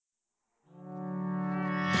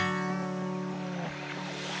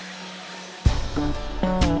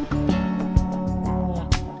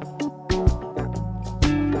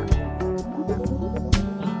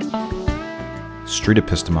Street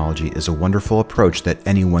epistemology is a wonderful approach that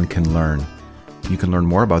anyone can learn. You can learn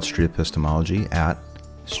more about street epistemology at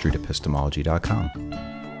streetepistemology.com.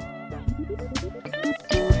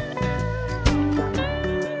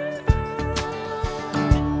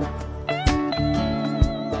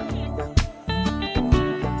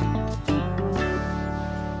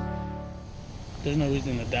 There's no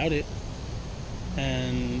reason to doubt it,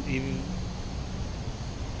 and even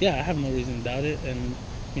I have no reason to doubt it, and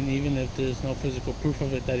even if there's no physical proof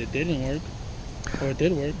of it that it didn't work, or it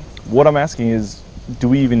did work. What I'm asking is, do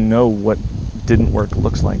we even know what didn't work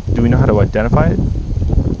looks like? Do we know how to identify it?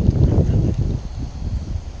 Not really.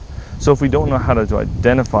 So if we don't know how to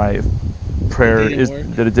identify if prayer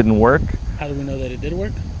that it didn't work, how do we know that it did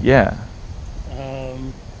work? Yeah.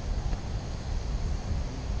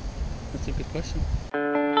 That's a good question.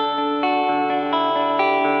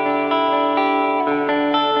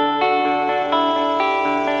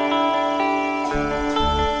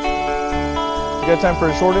 You got time for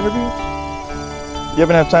a short interview? You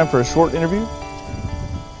haven't had time for a short interview?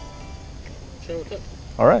 Sure, what's up?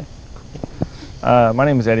 All right. My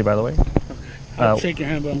name is Eddie, by the way. Okay. I'll shake your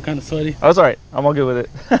hand, but I'm kind of sweaty. Oh, it's all right. I'm all good with it.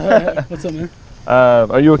 All right. What's up, man?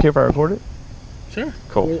 Are you okay if I record it? Sure.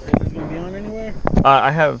 Cool. Is it going to be on anywhere?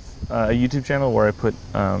 I have a YouTube channel where I put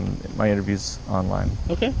my interviews online.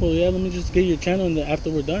 Okay. Well, yeah, let me just get your channel, and after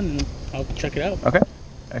we're done, and I'll check it out. Okay.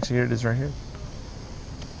 Actually, here it is right here.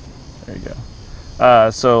 There you go.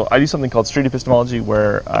 So I do something called street epistemology,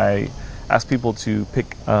 where I ask people to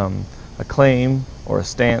pick a claim or a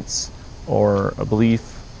stance or a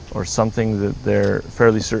belief or something that they're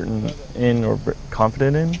fairly certain in or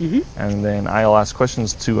confident in, and then I'll ask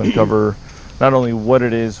questions to uncover not only what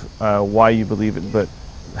it is, why you believe it, but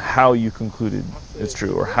how you concluded it's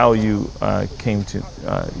true, or how you came to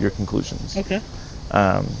your conclusions. Okay.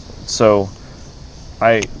 So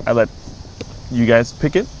I let you guys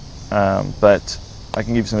pick it, but I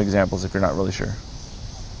can give you some examples if you're not really sure.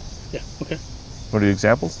 Yeah, okay. Want to do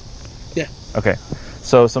examples? Yeah. Okay.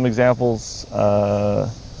 So some examples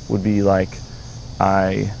would be like,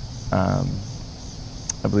 I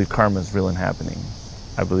believe karma is real and happening.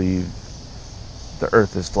 I believe the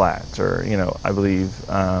earth is flat, or, I believe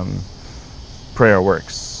prayer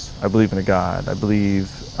works. I believe in a God. I believe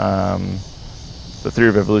the theory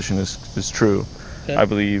of evolution is true. Okay. I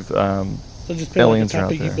believe So just pick aliens like a are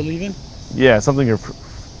out topic there. you believe in? Yeah, something you're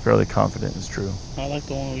fairly confident is true. I like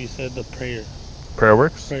the one where you said the prayer. Prayer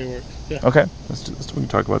works? Prayer works, yeah. Okay, we can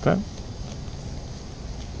talk about that.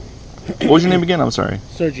 What was your name again? I'm sorry.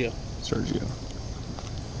 Sergio.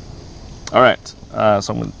 All right.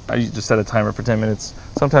 So I just set a timer for 10 minutes.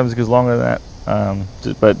 Sometimes it goes longer than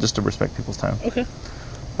that, but just to respect people's time. Okay.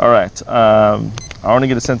 All right. I want to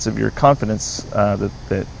get a sense of your confidence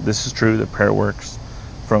that this is true, that prayer works,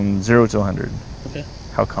 from 0 to 100. Okay.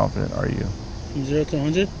 How confident are you? From 0 to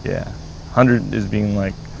 100? Yeah. 100 is being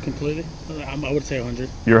like... Completely? I would say 100.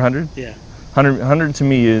 You're 100? Yeah. 100 to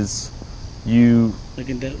me is you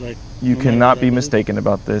cannot be mistaken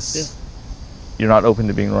about this. Yeah. You're not open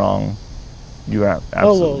to being wrong. You absolutely...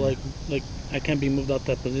 Oh, well, like I can't be moved out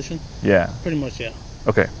that position? Yeah. Pretty much, yeah.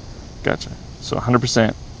 Okay. Gotcha. So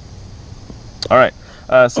 100%. All right.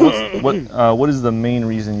 So what is the main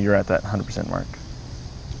reason you're at that 100% mark?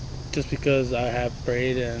 Just because I have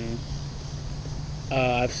prayed and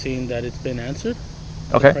I've seen that it's been answered.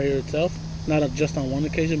 Okay. The prayer itself, not just on one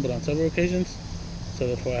occasion, but on several occasions. So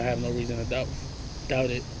therefore, I have no reason to doubt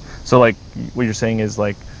it. So like what you're saying is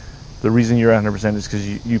like the reason you're at 100% is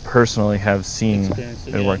because you personally have seen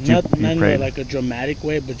it work. Not in like a dramatic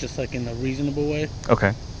way, but just like in a reasonable way.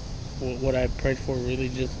 Okay. What I prayed for really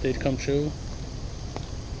just did come true.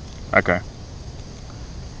 Okay.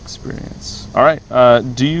 Experience. All right.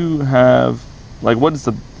 Do you have, like, what is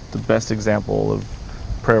the best example of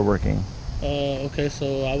prayer working? Okay,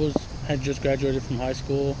 so I had just graduated from high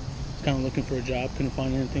school. Was kind of looking for a job, couldn't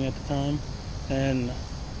find anything at the time, and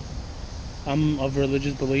I'm of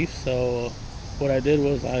religious belief. So what I did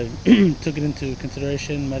was I took it into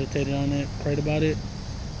consideration, meditated on it, prayed about it,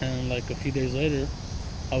 and like a few days later,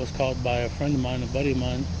 I was called by a friend of mine, a buddy of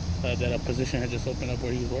mine, that a position had just opened up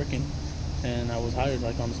where he was working, and I was hired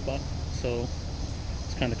like on the spot. So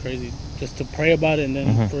it's kind of crazy just to pray about it, and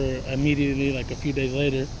then for immediately like a few days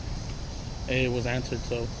later, it was answered.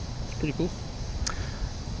 So it's pretty cool.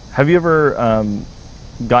 Have you ever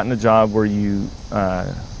gotten a job where you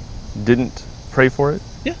didn't pray for it?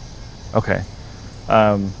 Yeah. Okay.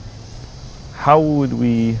 How would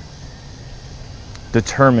we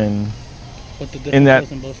determine what the difference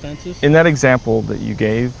was in both stances? In that example that you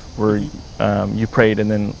gave, where you prayed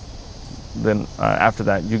and then after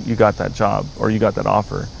that you got that job or you got that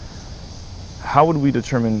offer, how would we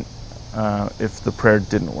determine if the prayer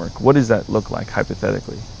didn't work? What does that look like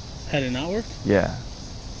hypothetically? Had it not worked, Yeah.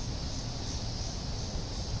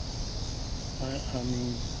 I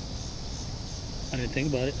mean, I didn't think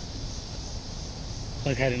about it.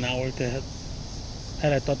 Like, had it not worked, had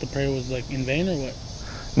I thought the prayer was like in vain or what?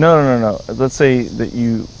 No. Let's say that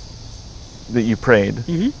you prayed.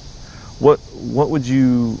 Mm-hmm. What would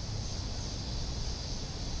you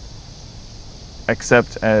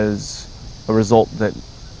accept as a result that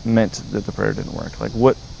meant that the prayer didn't work? Like,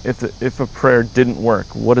 what if a prayer didn't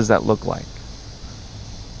work? What does that look like?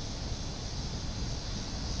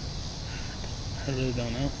 I really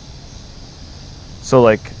don't know. So,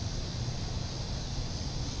 like,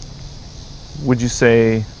 would you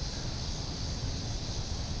say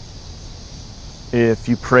if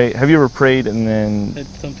you pray, have you ever prayed and then That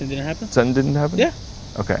something didn't happen? something didn't happen? Yeah.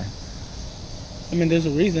 Okay. I mean, there's a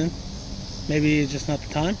reason. Maybe it's just not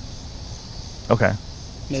the time. Okay.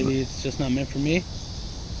 Maybe it's just not meant for me,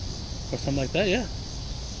 or something like that. Yeah.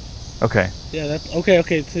 Okay. Yeah. That's okay.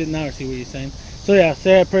 Okay. See, now I see what you're saying. So yeah,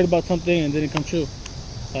 say I prayed about something and it didn't come true.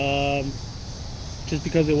 Just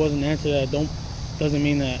because it wasn't answered, doesn't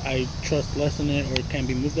mean that I trust less in it or can't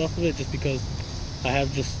be moved off of it. Just because I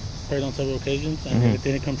have just prayed on several occasions and if it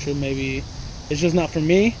didn't come true, maybe it's just not for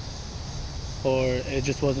me, or it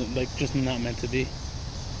just wasn't like just not meant to be.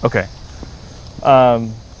 Okay.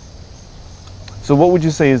 So what would you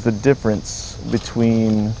say is the difference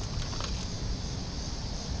between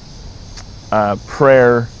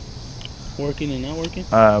prayer? Working and not working.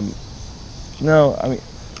 No, I mean,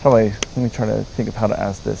 let me try to think of how to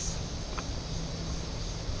ask this.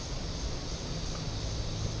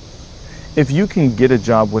 If you can get a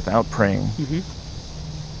job without praying,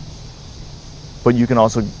 but you can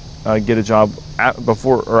also get a job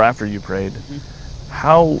before or after you prayed,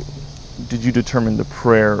 how did you determine the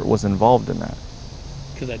prayer was involved in that?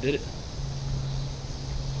 Because I did it,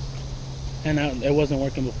 and it wasn't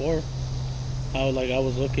working before. I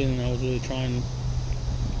was looking and I was really trying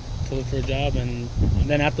to look for a job, and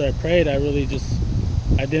then after I prayed, I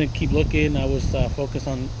didn't keep looking. I was focused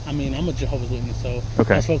on. I mean, I'm a Jehovah's Witness, so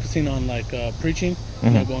Okay. I was focusing on like preaching,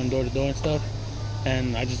 going door to door and stuff,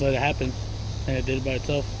 and I just let it happen, and it did it by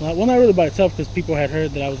itself. Well, not really by itself, because people had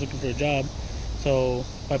heard that I was looking for a job. So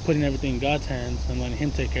by putting everything in God's hands and letting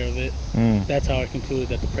Him take care of it, that's how I concluded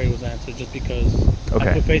that the prayer was answered. Just because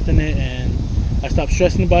I put faith in it and I stopped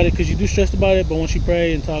stressing about it, because you do stress about it, but once you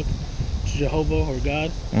pray and talk to Jehovah or God,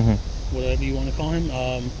 whatever you want to call Him,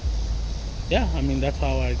 yeah, I mean, that's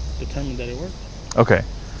how I determined that it worked. Okay.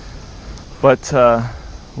 But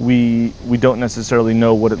we don't necessarily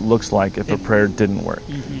know what it looks like if a prayer didn't work.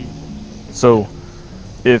 So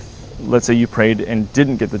if, let's say you prayed and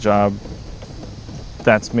didn't get the job,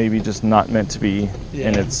 that's maybe just not meant to be,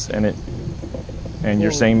 and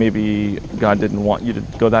you're saying maybe God didn't want you to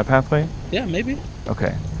go that pathway? Yeah, maybe.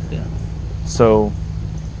 Okay. Yeah. So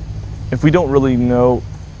if we don't really know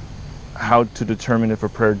how to determine if a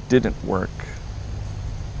prayer didn't work,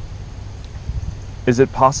 is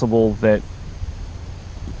it possible that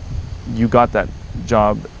you got that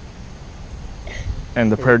job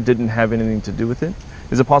and the prayer didn't have anything to do with it?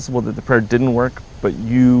 Is it possible that the prayer didn't work, but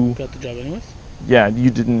you got the job anyways? Yeah, you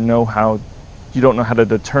don't know how to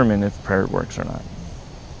determine if prayer works or not.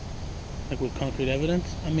 Like with concrete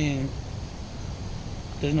evidence? I mean,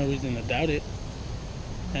 there's no reason to doubt it.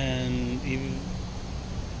 And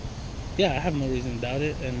I have no reason to doubt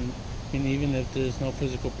it. And I mean, even if there's no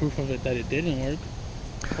physical proof of it that it didn't work,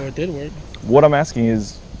 or it did work. What I'm asking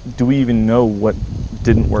is, do we even know what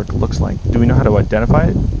didn't work looks like? Do we know how to identify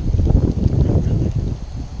it? Not really.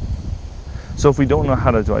 So if we don't know how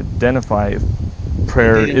to identify if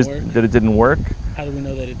prayer that it didn't work, how do we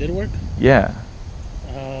know that it did work? Yeah.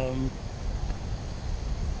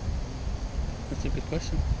 That's a good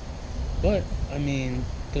question. But I mean,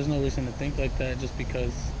 there's no reason to think like that just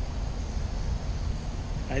because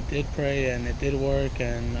I did pray and it did work.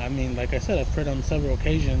 And I mean, like I said, I've prayed on several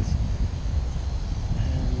occasions,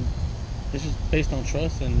 and it's just based on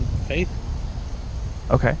trust and faith.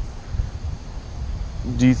 Okay.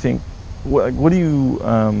 Do you think what do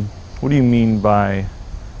you mean by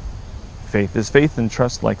faith? Is faith and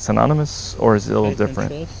trust like synonymous, or is it a little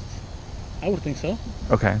different? And trust? I would think so.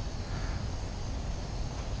 Okay.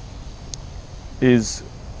 Is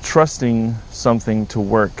trusting something to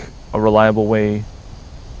work a reliable way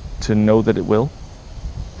to know that it will?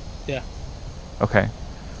 Yeah. Okay.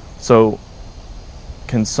 So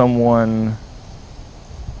can someone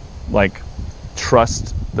like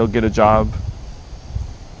trust they'll get a job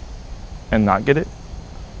and not get it?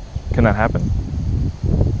 Can that happen?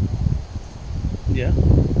 Yeah.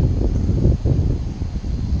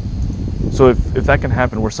 So if that can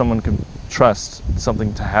happen, where someone can trust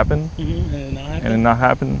something to happen And it not happen. and it not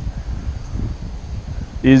happen,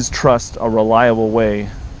 is trust a reliable way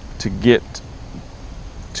to get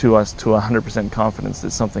to us to 100% confidence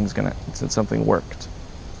that something worked,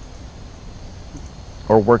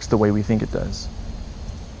 or works the way we think it does?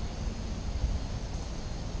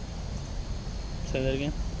 Say that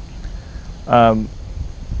again.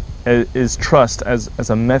 Is trust as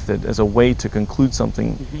a method, as a way to conclude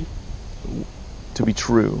something to be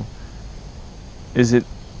true, is it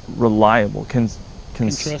reliable? Can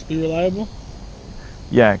trust be reliable?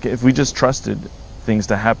 Yeah, if we just trusted things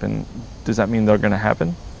to happen, does that mean they're going to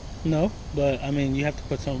happen? No, but I mean, you have to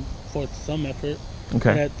put forth some effort.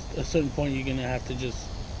 Okay. And at a certain point, you're gonna have to just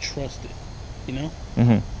trust it. You know.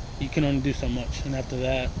 Mm-hmm. You can only do so much, and after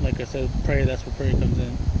that, like I said, prayer. That's where prayer comes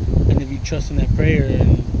in. And if you trust in that prayer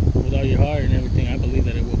and with all your heart and everything, I believe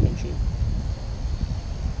that it will come true.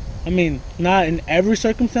 I mean, not in every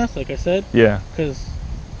circumstance, like I said. Yeah. Because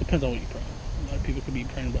it depends on what you pray. A lot of people could be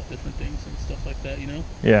praying about different things and stuff like that. You know.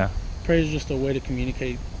 Yeah. Prayer is just a way to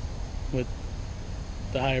communicate with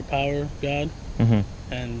the higher power, God,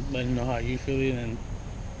 and let him know how you feel it, and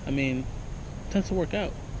I mean, it tends to work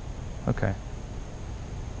out. Okay.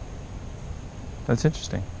 That's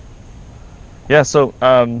interesting. Yeah, so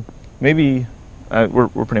maybe we're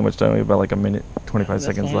pretty much done. We have about like a minute, 25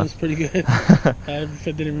 seconds fine. left. That's pretty good. I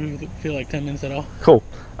didn't really feel like 10 minutes at all. Cool.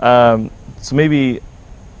 So maybe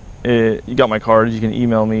you got my card. You can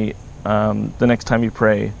email me the next time you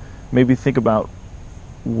pray. Maybe think about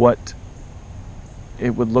what it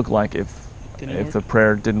would look like if the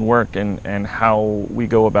prayer didn't work, and how we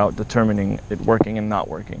go about determining it working and not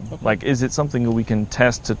working. Okay. Like, is it something that we can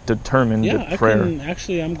test to determine that prayer?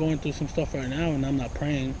 I'm going through some stuff right now, and I'm not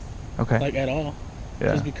praying. Okay. Like, at all.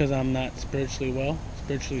 Yeah. Just because I'm not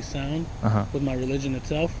spiritually sound with my religion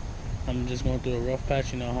itself. I'm just going through a rough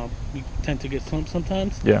patch. You know how we tend to get slumped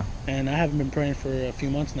sometimes. Yeah. And I haven't been praying for a few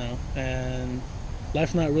months now, and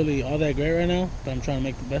life's not really all that great right now, but I'm trying to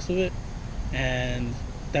make the best of it, and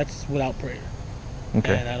that's without prayer.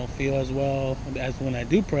 Okay. And I don't feel as well as when I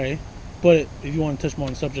do pray. But if you want to touch more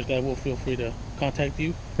on the subject, I will feel free to contact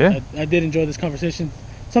you. Yeah. I did enjoy this conversation.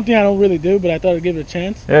 Something I don't really do, but I thought I'd give it a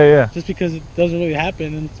chance. Yeah. Just because it doesn't really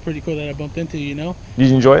happen, and it's pretty cool that I bumped into you, you know? Did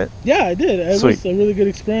you enjoy it? Yeah, I did. It Sweet. was a really good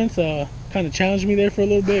experience. Kind of challenged me there for a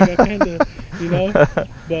little bit. Got kind of, you know?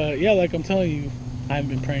 But yeah, like I'm telling you, I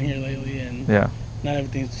haven't been praying here lately, and Yeah. not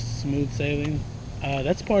everything's smooth sailing.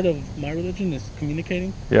 That's part of my religion, is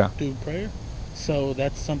communicating through prayer. So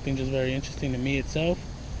that's something just very interesting to me itself,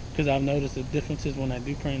 because I've noticed the differences when I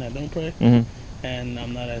do pray and I don't pray, and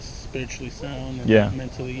I'm not as spiritually sound and not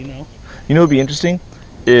mentally, you know. You know, it'd be interesting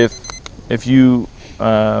if you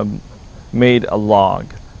made a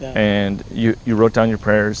log and you wrote down your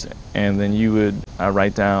prayers, and then you would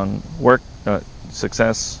write down work,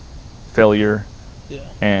 success, failure,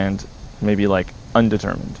 and maybe like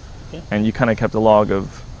undetermined, and you kind of kept a log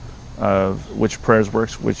of which prayers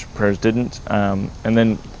worked, which prayers didn't, and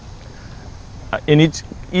then in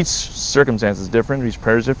each circumstance is different, each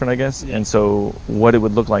prayer is different, I guess, and so what it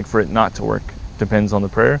would look like for it not to work depends on the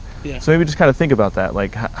prayer. So maybe just kind of think about that,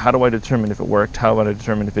 like, how do I determine if it worked, how would I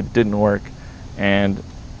determine if it didn't work, and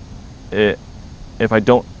if I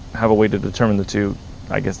don't have a way to determine the two,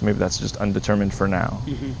 I guess maybe that's just undetermined for now.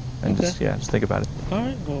 And just think about it. All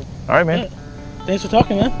right, well, all right, man. Thanks for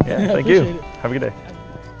talking, man. Yeah, thank you. Have a good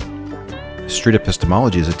day. Street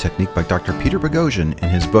epistemology is a technique by Dr. Peter Boghossian in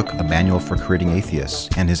his book A Manual for Creating Atheists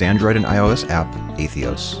and his Android and iOS app,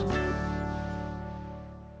 Atheos.